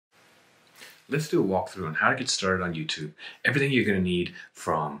let's do a walkthrough on how to get started on YouTube. Everything you're going to need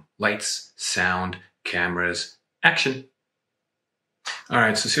from lights, sound, cameras, action. All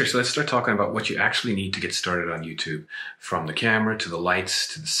right, so seriously, let's start talking about what you actually need to get started on YouTube. From the camera to the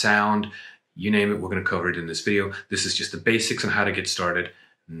lights to the sound, you name it, we're going to cover it in this video. This is just the basics on how to get started.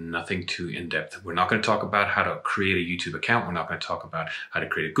 Nothing too in-depth. We're not going to talk about how to create a YouTube account. We're not going to talk about how to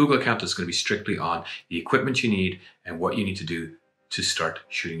create a Google account. It's going to be strictly on the equipment you need and what you need to do to start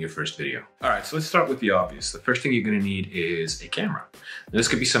shooting your first video. All right, so let's start with the obvious. The first thing you're going to need is a camera. Now, this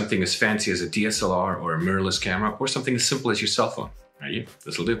could be something as fancy as a DSLR or a mirrorless camera, or something as simple as your cell phone. Right?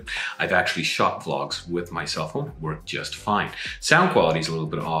 This will do. I've actually shot vlogs with my cell phone, worked just fine. Sound quality is a little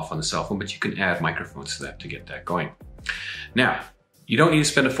bit off on the cell phone, but you can add microphones to that to get that going. Now, you don't need to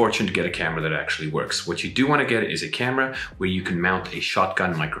spend a fortune to get a camera that actually works. What you do want to get is a camera where you can mount a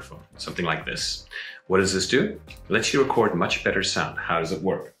shotgun microphone, something like this. What does this do? It lets you record much better sound. How does it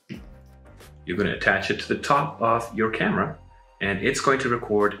work? You're going to attach it to the top of your camera, and it's going to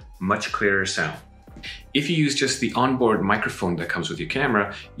record much clearer sound. If you use just the onboard microphone that comes with your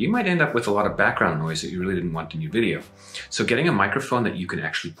camera, you might end up with a lot of background noise that you really didn't want in your video. So getting a microphone that you can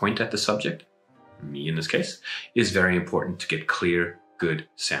actually point at the subject, me in this case, is very important to get clear, good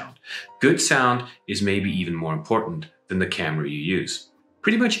sound. Good sound is maybe even more important than the camera you use.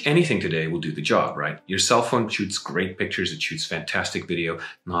 Pretty much anything today will do the job, right? Your cell phone shoots great pictures, it shoots fantastic video,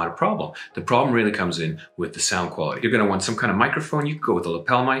 not a problem. The problem really comes in with the sound quality. You're gonna want some kind of microphone. You can go with a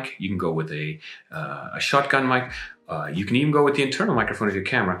lapel mic, you can go with a shotgun mic, you can even go with the internal microphone of your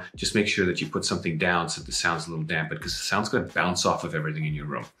camera. Just make sure that you put something down so that the sound's a little dampened, because the sound's gonna bounce off of everything in your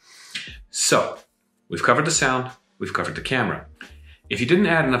room. So, we've covered the sound, we've covered the camera. If you didn't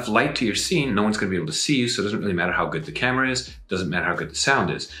add enough light to your scene, no one's going to be able to see you, so it doesn't really matter how good the camera is, doesn't matter how good the sound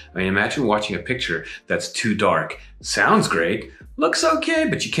is. I mean, imagine watching a picture that's too dark. Sounds great, looks okay,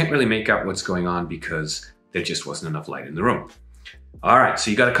 but you can't really make out what's going on because there just wasn't enough light in the room. All right, so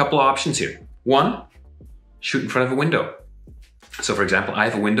you got a couple of options here. One, shoot in front of a window. So for example, I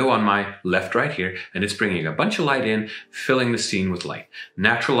have a window on my left right here, and it's bringing a bunch of light in, filling the scene with light.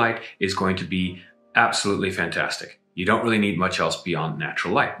 Natural light is going to be absolutely fantastic. You don't really need much else beyond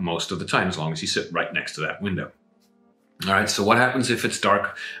natural light most of the time, as long as you sit right next to that window. All right, so what happens if it's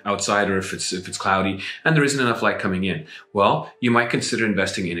dark outside, or if it's cloudy and there isn't enough light coming in? Well, you might consider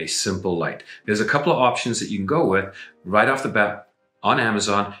investing in a simple light. There's a couple of options that you can go with right off the bat. On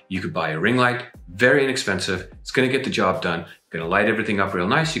Amazon, you could buy a ring light, very inexpensive. It's gonna get the job done. Gonna light everything up real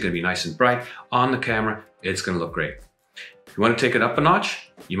nice. You're gonna be nice and bright. On the camera, it's gonna look great. If you wanna take it up a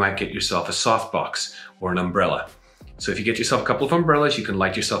notch, you might get yourself a softbox or an umbrella. So if you get yourself a couple of umbrellas, you can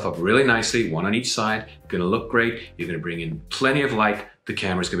light yourself up really nicely, one on each side. Gonna look great. You're gonna bring in plenty of light. The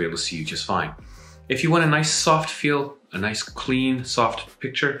camera's gonna be able to see you just fine. If you want a nice soft feel, a nice clean, soft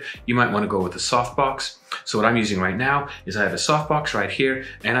picture, you might wanna go with a softbox. So what I'm using right now is I have a softbox right here,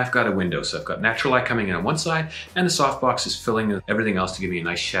 and I've got a window. So I've got natural light coming in on one side, and the softbox is filling everything else to give me a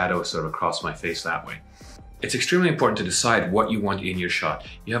nice shadow sort of across my face that way. It's extremely important to decide what you want in your shot.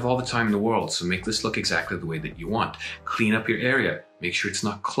 You have all the time in the world, so make this look exactly the way that you want. Clean up your area. Make sure it's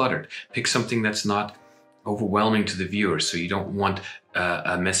not cluttered. Pick something that's not overwhelming to the viewer, so you don't want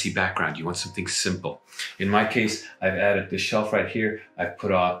a messy background. You want something simple. In my case, I've added this shelf right here. I've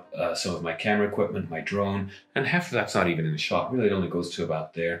put on some of my camera equipment, my drone, and half of that's not even in the shot. Really, it only goes to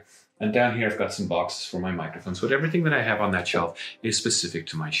about there. And down here, I've got some boxes for my microphones. But everything that I have on that shelf is specific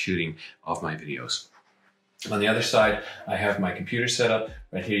to my shooting of my videos. On the other side, I have my computer set up.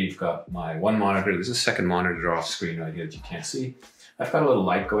 Right here, you've got my one monitor. There's a second monitor off screen right here that you can't see. I've got a little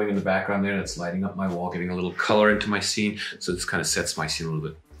light going in the background there that's lighting up my wall, giving a little color into my scene. So this kind of sets my scene a little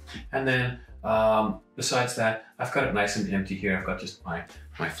bit. And then besides that, I've got it nice and empty here. I've got just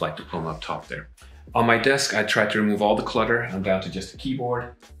my flight diploma up top there. On my desk, I tried to remove all the clutter. I'm down to just a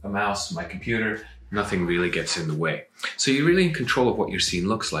keyboard, a mouse, my computer. Nothing really gets in the way. So you're really in control of what your scene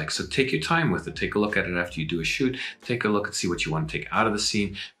looks like. So take your time with it. Take a look at it after you do a shoot. Take a look and see what you want to take out of the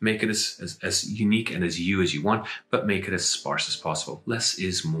scene. Make it as unique and as you want, but make it as sparse as possible. Less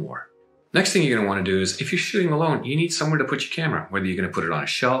is more. Next thing you're gonna wanna do is, if you're shooting alone, you need somewhere to put your camera. Whether you're gonna put it on a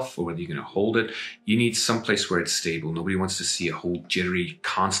shelf or whether you're gonna hold it, you need someplace where it's stable. Nobody wants to see a whole jittery,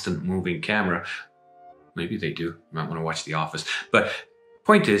 constant moving camera. Maybe they do. You might wanna watch The Office. But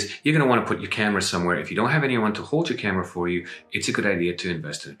point is, you're going to want to put your camera somewhere. If you don't have anyone to hold your camera for you, it's a good idea to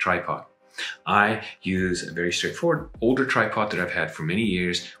invest in a tripod. I use a very straightforward older tripod that I've had for many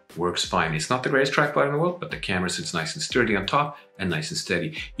years. Works fine. It's not the greatest tripod in the world, but the camera sits nice and sturdy on top and nice and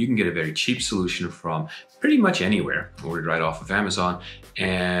steady. You can get a very cheap solution from pretty much anywhere, ordered right off of Amazon,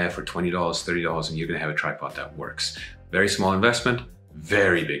 and for $20, $30, and you're going to have a tripod that works. Very small investment,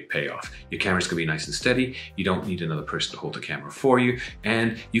 very big payoff. Your camera's gonna be nice and steady. You don't need another person to hold the camera for you,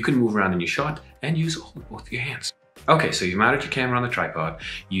 and you can move around in your shot and use both of your hands. Okay, so you've mounted your camera on the tripod.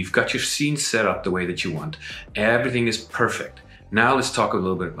 You've got your scene set up the way that you want. Everything is perfect. Now let's talk a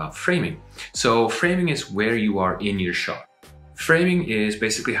little bit about framing. So framing is where you are in your shot. Framing is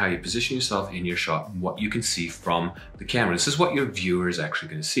basically how you position yourself in your shot and what you can see from the camera. This is what your viewer is actually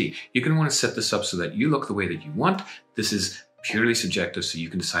going to see. You're going to want to set this up so that you look the way that you want. This is purely subjective, so you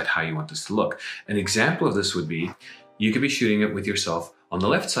can decide how you want this to look. An example of this would be, you could be shooting it with yourself on the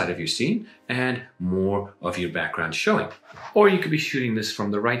left side of your scene and more of your background showing. Or you could be shooting this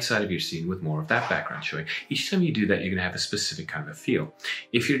from the right side of your scene with more of that background showing. Each time you do that, you're going to have a specific kind of a feel.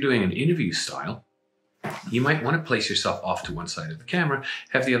 If you're doing an interview style, you might want to place yourself off to one side of the camera,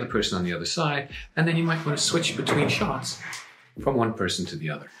 have the other person on the other side, and then you might want to switch between shots from one person to the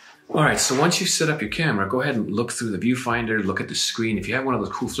other. All right, so once you've set up your camera, go ahead and look through the viewfinder, look at the screen. If you have one of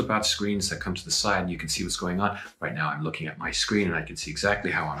those cool flip out screens that come to the side and you can see what's going on. Right now I'm looking at my screen and I can see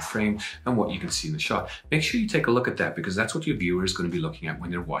exactly how I'm framed and what you can see in the shot. Make sure you take a look at that, because that's what your viewer is going to be looking at when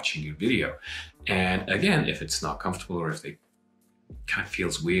they're watching your video. And again, if it's not comfortable or if they kind of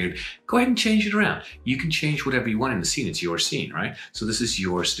feels weird, go ahead and change it around. You can change whatever you want in the scene. It's your scene, right? So this is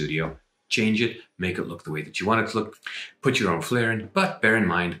your studio. Change it, make it look the way that you want it to look. Put your own flair in, but bear in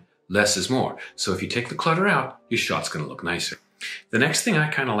mind, less is more. So if you take the clutter out, your shot's going to look nicer. The next thing I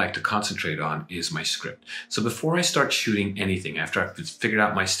kind of like to concentrate on is my script. So before I start shooting anything, after I've figured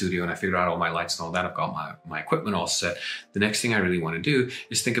out my studio and I figured out all my lights and all that, I've got my equipment all set, the next thing I really want to do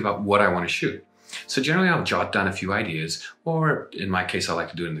is think about what I want to shoot. So generally I'll jot down a few ideas, or in my case, I like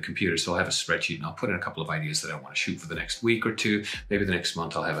to do it in the computer. So I'll have a spreadsheet and I'll put in a couple of ideas that I want to shoot for the next week or two. Maybe the next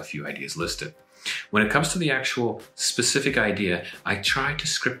month I'll have a few ideas listed. When it comes to the actual specific idea, I try to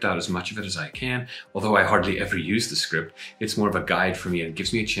script out as much of it as I can. Although I hardly ever use the script, it's more of a guide for me and it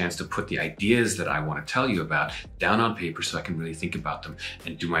gives me a chance to put the ideas that I want to tell you about down on paper so I can really think about them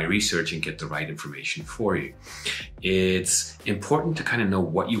and do my research and get the right information for you. It's important to kind of know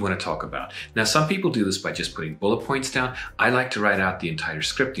what you want to talk about. Now, some people do this by just putting bullet points down. I like to write out the entire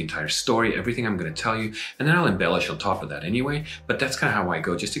script, the entire story, everything I'm going to tell you, and then I'll embellish on top of that anyway. But that's kind of how I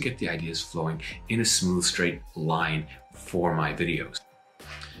go, just to get the ideas flowing in a smooth, straight line for my videos.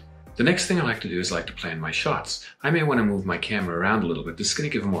 The next thing I like to do is I like to plan my shots. I may want to move my camera around a little bit. This is going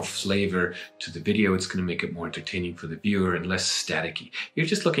to give more flavor to the video. It's going to make it more entertaining for the viewer and less staticky. You're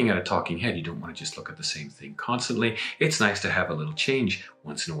just looking at a talking head. You don't want to just look at the same thing constantly. It's nice to have a little change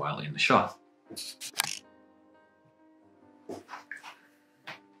once in a while in the shot.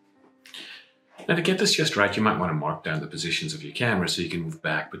 Now, to get this just right, you might want to mark down the positions of your camera so you can move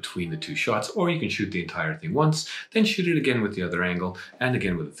back between the two shots, or you can shoot the entire thing once, then shoot it again with the other angle, and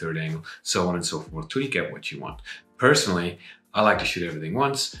again with the third angle, so on and so forth, till you get what you want. Personally, I like to shoot everything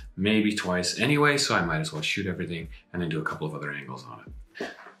once, maybe twice anyway, so I might as well shoot everything and then do a couple of other angles on it.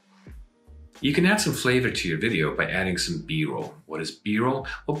 You can add some flavor to your video by adding some B-roll. What is B-roll?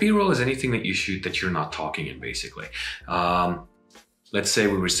 Well, B-roll is anything that you shoot that you're not talking in, basically. Let's say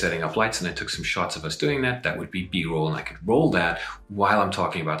we were setting up lights and I took some shots of us doing that. That would be B-roll, and I could roll that while I'm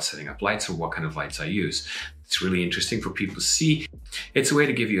talking about setting up lights or what kind of lights I use. It's really interesting for people to see. It's a way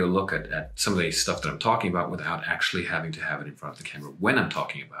to give you a look at some of the stuff that I'm talking about without actually having to have it in front of the camera when I'm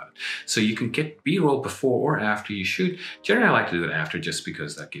talking about it. So you can get B-roll before or after you shoot. Generally, I like to do it after, just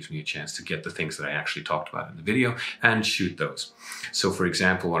because that gives me a chance to get the things that I actually talked about in the video and shoot those. So for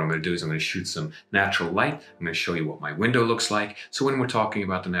example, what I'm going to do is I'm going to shoot some natural light. I'm going to show you what my window looks like. So when we're talking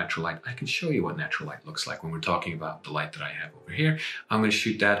about the natural light, I can show you what natural light looks like. When we're talking about the light that I have over here, I'm going to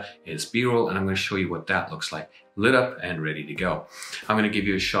shoot that as B-roll, and I'm going to show you what that looks like, lit up and ready to go. I'm going to give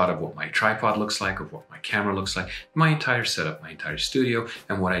you a shot of what my tripod looks like, of what my camera looks like, my entire setup, my entire studio,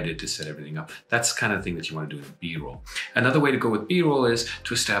 and what I did to set everything up. That's the kind of thing that you want to do in B-roll. Another way to go with B-roll is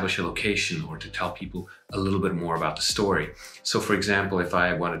to establish a location or to tell people a little bit more about the story. So for example, if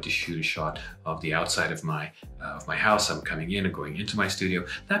I wanted to shoot a shot of the outside of my house, I'm coming in and going into my studio,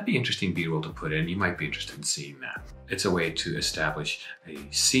 that'd be interesting B-roll to put in. You might be interested in seeing that. It's a way to establish a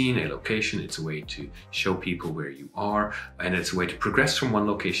scene, a location. It's a way to show people where you are, and it's a way to progress from one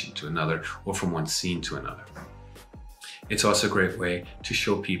location to another or from one scene to another. It's also a great way to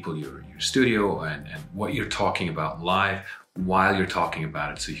show people your studio and what you're talking about live while you're talking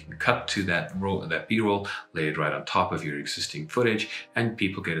about it. So you can cut to that B-roll, lay it right on top of your existing footage, and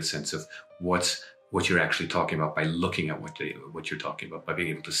people get a sense of what you're actually talking about by looking at what you're talking about, by being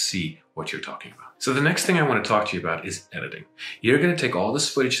able to see what you're talking about. So the next thing I want to talk to you about is editing. You're going to take all this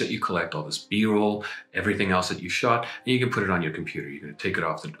footage that you collect, all this B-roll, everything else that you shot, and you can put it on your computer. You're going to take it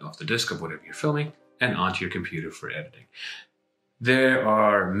off the disk of whatever you're filming and onto your computer for editing. There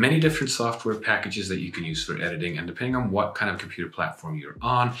are many different software packages that you can use for editing, and depending on what kind of computer platform you're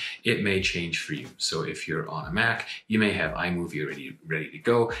on, it may change for you. So if you're on a Mac, you may have iMovie already ready to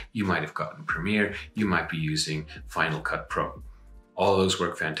go. You might have gotten Premiere. You might be using Final Cut Pro. All of those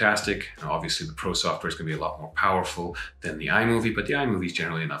work fantastic. Now, obviously, the Pro software is going to be a lot more powerful than the iMovie, but the iMovie is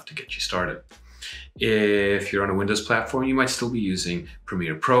generally enough to get you started. If you're on a Windows platform, you might still be using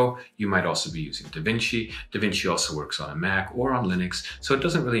Premiere Pro. You might also be using DaVinci. DaVinci also works on a Mac or on Linux, so it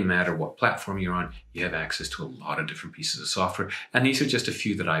doesn't really matter what platform you're on. You have access to a lot of different pieces of software, and these are just a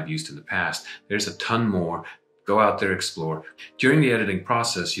few that I've used in the past. There's a ton more. Go out there, explore. During the editing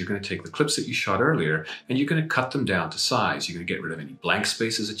process, you're going to take the clips that you shot earlier and you're going to cut them down to size. You're going to get rid of any blank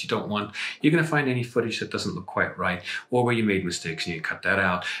spaces that you don't want. You're going to find any footage that doesn't look quite right or where you made mistakes and you cut that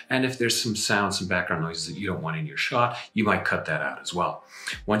out. And if there's some sound, some background noises that you don't want in your shot, you might cut that out as well.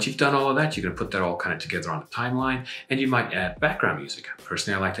 Once you've done all of that, you're going to put that all kind of together on a timeline and you might add background music.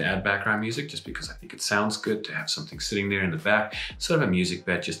 Personally, I like to add background music just because I think it sounds good to have something sitting there in the back, sort of a music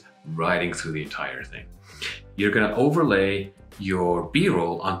bed just riding through the entire thing. You're going to overlay your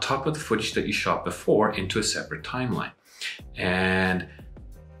B-roll on top of the footage that you shot before into a separate timeline. And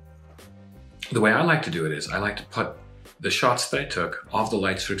the way I like to do it is I like to put the shots that I took of the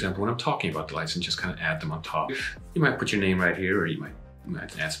lights, for example, when I'm talking about the lights, and just kind of add them on top. You might put your name right here, or you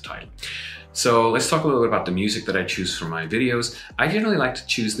might add some title. So let's talk a little bit about the music that I choose for my videos. I generally like to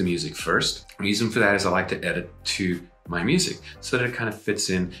choose the music first. The reason for that is I like to edit to my music so that it kind of fits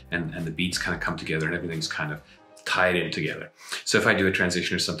in and the beats kind of come together and everything's kind of tied in together. So if I do a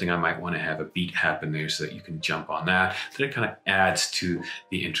transition or something, I might want to have a beat happen there so that you can jump on that. Then it kind of adds to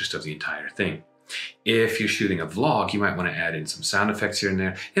the interest of the entire thing. If you're shooting a vlog, you might want to add in some sound effects here and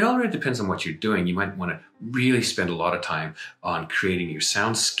there. It all really depends on what you're doing. You might want to really spend a lot of time on creating your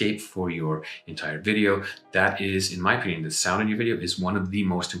soundscape for your entire video. That is, in my opinion, the sound in your video is one of the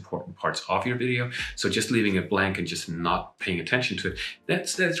most important parts of your video. So just leaving it blank and just not paying attention to it,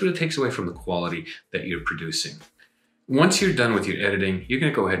 that really takes away from the quality that you're producing. Once you're done with your editing, you're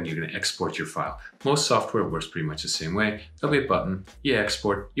going to go ahead and you're going to export your file. Most software works pretty much the same way. There'll be a button, you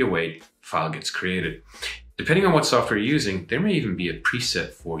export, you wait, file gets created. Depending on what software you're using, there may even be a preset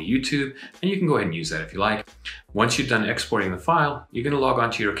for YouTube, and you can go ahead and use that if you like. Once you're done exporting the file, you're going to log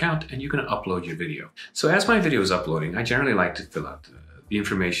onto your account and you're going to upload your video. So as my video is uploading, I generally like to fill out the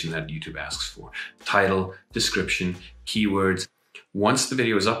information that YouTube asks for. Title, description, keywords. Once the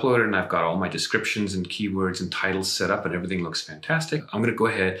video is uploaded and I've got all my descriptions and keywords and titles set up and everything looks fantastic, I'm going to go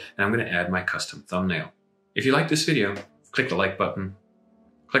ahead and I'm going to add my custom thumbnail. If you like this video, click the like button,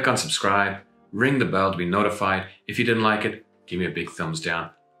 click on subscribe, ring the bell to be notified. If you didn't like it, give me a big thumbs down.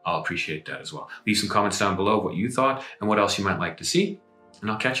 I'll appreciate that as well. Leave some comments down below what you thought and what else you might like to see, and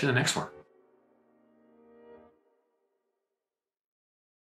I'll catch you in the next one.